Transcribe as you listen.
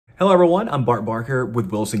Hello everyone, I'm Bart Barker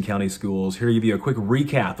with Wilson County Schools, here to give you a quick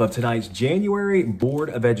recap of tonight's January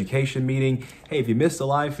Board of Education meeting. Hey, if you missed the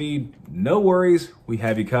live feed, no worries, we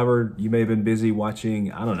have you covered. You may have been busy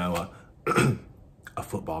watching, I don't know, a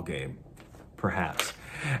football game, perhaps.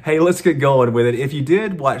 Hey, let's get going with it. If you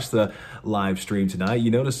did watch the live stream tonight,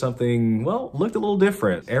 you noticed something, well, looked a little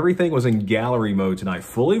different. Everything was in gallery mode tonight,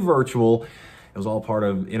 fully virtual. It was all part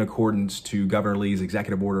of, in accordance to Governor Lee's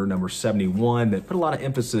Executive Order number 71 that put a lot of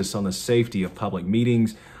emphasis on the safety of public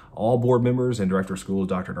meetings. All board members and Director of Schools,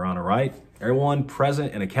 Dr. Narana Wright, everyone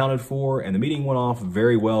present and accounted for, and the meeting went off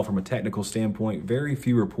very well from a technical standpoint. Very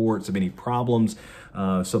few reports of any problems.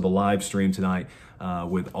 So the live stream tonight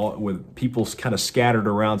with people kind of scattered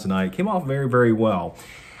around tonight came off very, very well.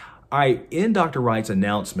 All right, in Dr. Wright's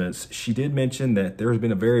announcements, she did mention that there has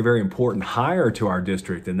been a very, very important hire to our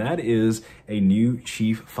district, and that is a new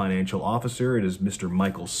Chief Financial Officer. It is Mr.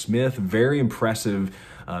 Michael Smith. Very impressive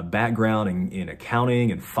background in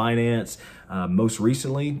accounting and finance. Most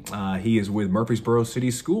recently, he is with Murfreesboro City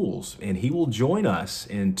Schools, and he will join us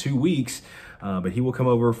in 2 weeks. But he will come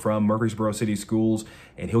over from Murfreesboro City Schools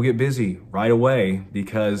and he'll get busy right away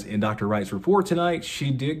because in Dr. Wright's report tonight,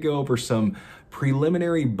 she did go over some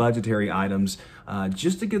preliminary budgetary items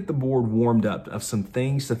just to get the board warmed up of some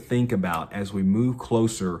things to think about as we move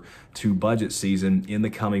closer to budget season in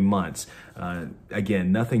the coming months.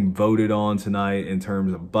 Again, nothing voted on tonight in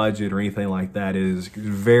terms of budget or anything like that. It is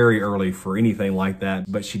very early for anything like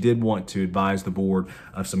that, but she did want to advise the board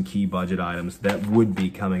of some key budget items that would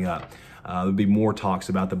be coming up. There'll be more talks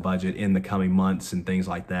about the budget in the coming months and things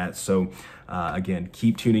like that. So again,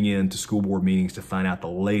 keep tuning in to school board meetings to find out the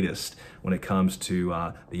latest when it comes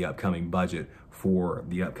to the upcoming budget for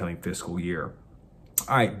the upcoming fiscal year.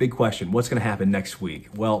 All right, big question. What's going to happen next week?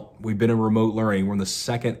 Well, we've been in remote learning. We're in the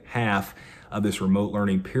second half of this remote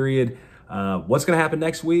learning period. What's going to happen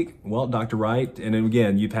next week? Well, Dr. Wright, and then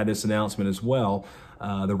again, you've had this announcement as well.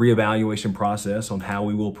 The reevaluation process on how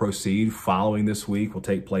we will proceed following this week will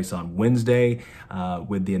take place on Wednesday,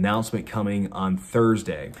 with the announcement coming on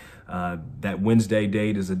Thursday. That Wednesday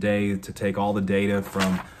date is a day to take all the data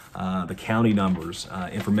from the county numbers,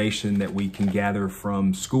 information that we can gather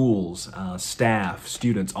from schools, staff,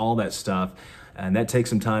 students, all that stuff. And that takes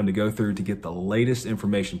some time to go through to get the latest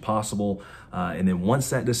information possible. And then once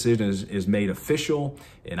that decision is made official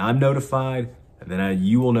and I'm notified, then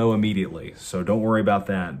you will know immediately. So don't worry about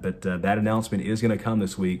that. But that announcement is going to come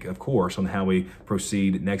this week, of course, on how we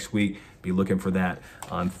proceed next week. Be looking for that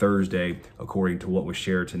on Thursday, according to what was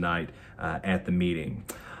shared tonight at the meeting.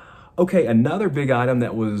 Okay, another big item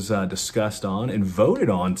that was discussed on and voted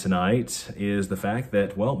on tonight is the fact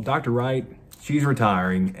that, well, Dr. Wright, she's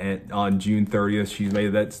retiring on June 30th. She's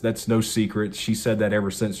made that's no secret. She said that ever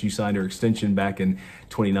since she signed her extension back in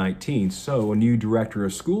 2019. So a new director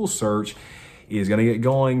of school search is going to get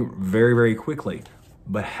going very, very quickly.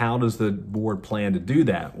 But how does the board plan to do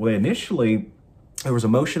that? Well, initially, there was a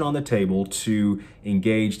motion on the table to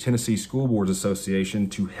engage Tennessee School Boards Association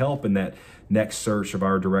to help in that next search of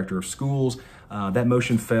our director of schools. That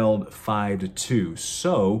motion failed 5-2.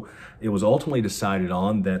 So it was ultimately decided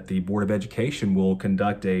on that the Board of Education will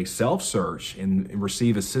conduct a self-search and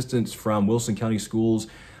receive assistance from Wilson County Schools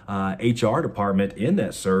HR department in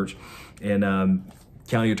that search. And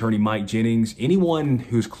County Attorney Mike Jennings, anyone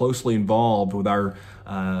who's closely involved with our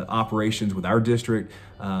operations with our district,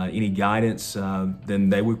 any guidance, then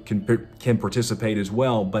they can participate as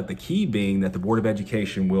well. But the key being that the Board of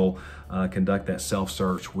Education will conduct that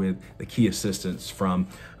self-search with the key assistance from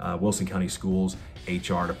Wilson County Schools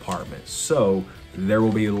HR department. So there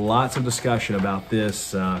will be lots of discussion about this,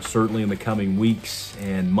 certainly in the coming weeks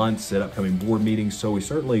and months at upcoming board meetings. So we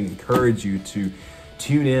certainly encourage you to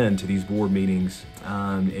tune in to these board meetings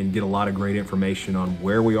and get a lot of great information on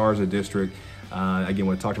where we are as a district. Again,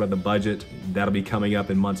 when I talked about the budget, that'll be coming up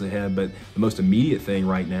in months ahead, but the most immediate thing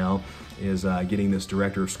right now is getting this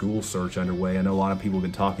director of school search underway. I know a lot of people have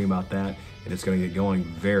been talking about that, and it's going to get going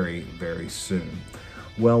very, very soon.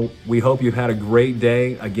 Well, we hope you've had a great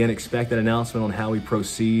day. Again, expect that announcement on how we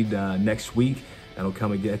proceed next week. That'll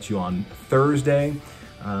come and get you on Thursday.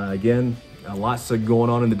 Again, lots going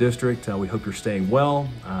on in the district. We hope you're staying well,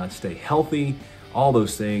 stay healthy, all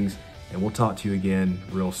those things, and we'll talk to you again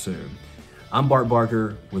real soon. I'm Bart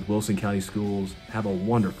Barker with Wilson County Schools. Have a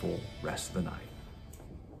wonderful rest of the night.